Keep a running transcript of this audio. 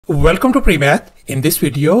Welcome to PreMath. In this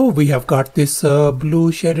video, we have got this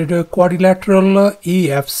blue shaded quadrilateral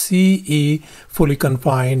EFCE fully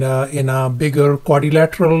confined in a bigger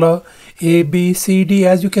quadrilateral ABCD,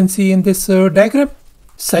 as you can see in this diagram,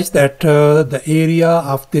 such that the area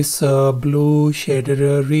of this blue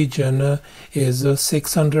shaded region is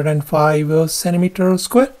 605 centimeter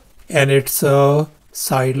square, and its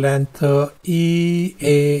side length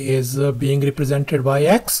EA is being represented by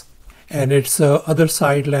X, and its other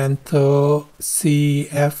side length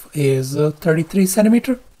CF is 33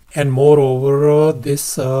 centimeter, and moreover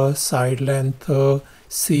this side length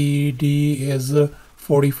CD is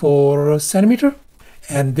 44 centimeter,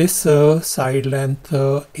 and this side length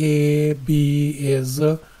AB is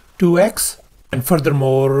 2x, and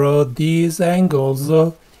furthermore these angles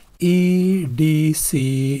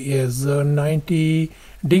EDC is 90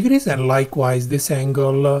 degrees, and likewise this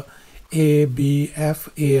angle ABF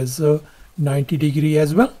is 90 degree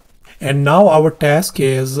as well. And now our task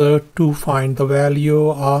is to find the value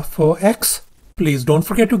of X. Please don't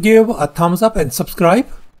forget to give a thumbs up and subscribe.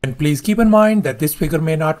 And please keep in mind that this figure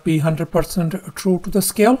may not be 100% true to the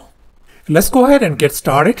scale. Let's go ahead and get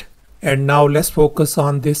started. And now let's focus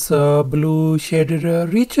on this blue shaded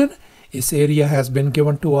region. Its area has been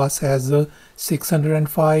given to us as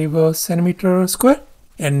 605 centimeter square.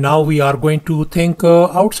 And now we are going to think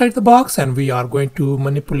outside the box, and we are going to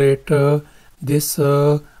manipulate this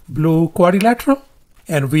blue quadrilateral,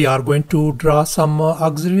 and we are going to draw some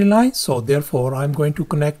auxiliary lines. So therefore I'm going to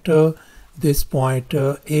connect this point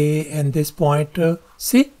A and this point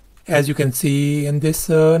C, as you can see in this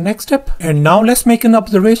next step. And now let's make an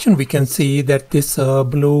observation. We can see that this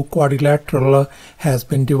blue quadrilateral has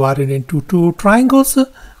been divided into two triangles,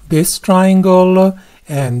 this triangle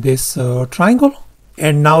and this triangle.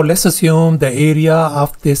 And now let's assume the area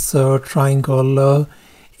of this triangle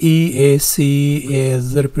EAC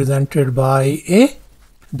is represented by A.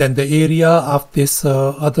 Then the area of this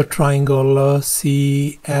other triangle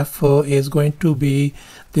CF is going to be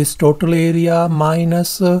this total area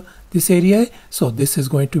minus this area. So this is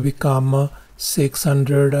going to become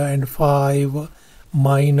 605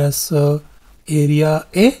 minus area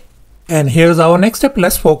A. And here's our next step.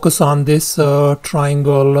 Let's focus on this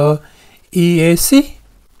triangle EAC.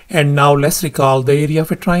 And now let's recall the area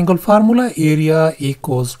of a triangle formula. Area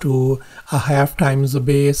equals to a half times the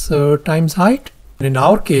base times height. And in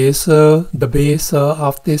our case, the base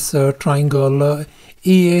of this triangle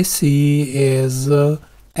EAC is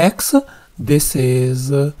X. This is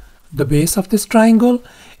the base of this triangle,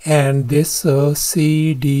 and this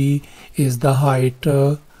CD is the height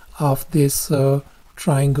of this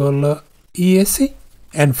triangle EAC.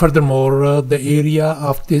 And furthermore, the area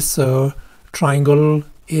of this triangle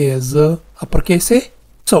is uppercase A.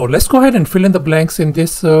 So let's go ahead and fill in the blanks in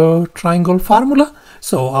this triangle formula.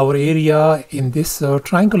 So our area in this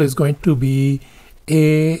triangle is going to be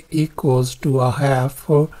A equals to a half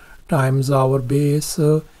times our base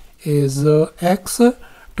is X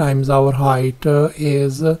times our height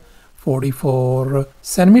is 44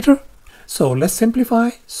 centimeter. So let's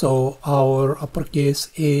simplify. So our uppercase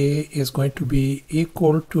A is going to be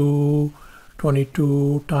equal to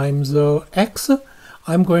 22 times X.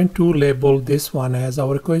 I'm going to label this one as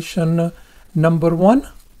our equation number 1.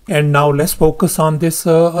 And now let's focus on this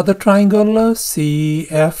other triangle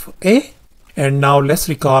CFA. And now let's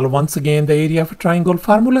recall once again the area of a triangle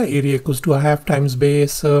formula. Area equals to a half times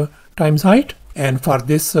base times height. And for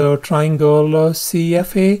this triangle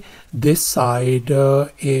CFA, this side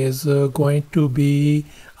is going to be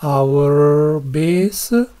our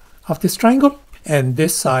base of this triangle, and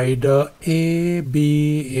this side AB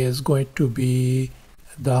is going to be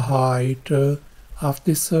the height of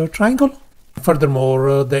this triangle.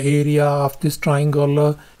 Furthermore, the area of this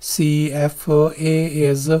triangle CFA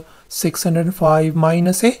is 605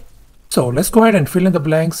 minus A. So let's go ahead and fill in the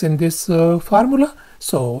blanks in this formula.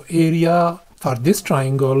 So area for this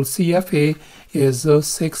triangle CFA is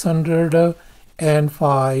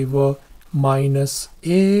 605 minus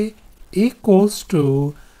A equals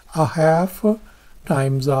to a half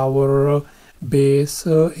times our base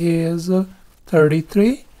is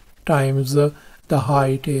 33 times the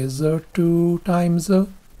height is 2 times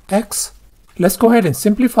X. Let's go ahead and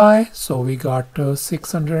simplify. So we got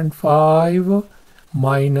 605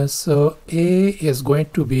 minus A is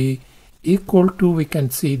going to be equal to, we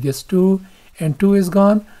can see this 2 and 2 is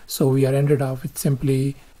gone, so we are ended up with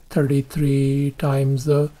simply 33 times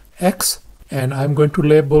X. And I'm going to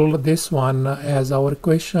label this one as our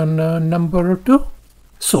equation number 2.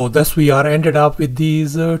 So thus we are ended up with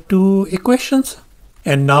these two equations.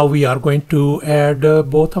 And now we are going to add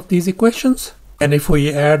both of these equations. And if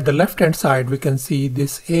we add the left hand side, we can see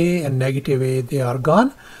this a and negative a, they are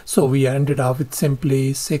gone. So we ended up with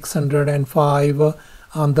simply 605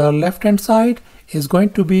 on the left hand side is going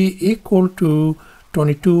to be equal to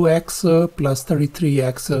 22x plus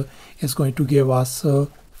 33x is going to give us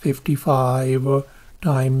 55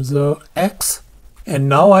 times x. And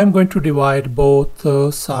now I'm going to divide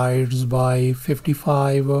both sides by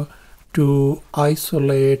 55 to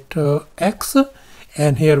isolate x.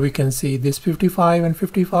 And here we can see this 55 and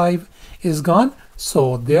 55 is gone.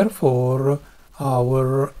 So therefore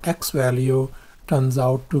our x value turns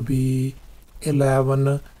out to be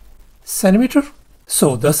 11 centimeter.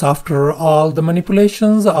 So thus after all the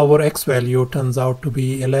manipulations, our x value turns out to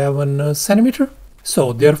be 11 centimeter.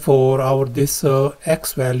 So therefore our this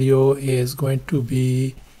x value is going to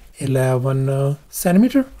be 11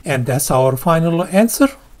 centimeter. And that's our final answer.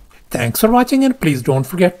 Thanks for watching, and please don't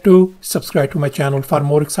forget to subscribe to my channel for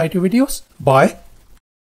more exciting videos. Bye.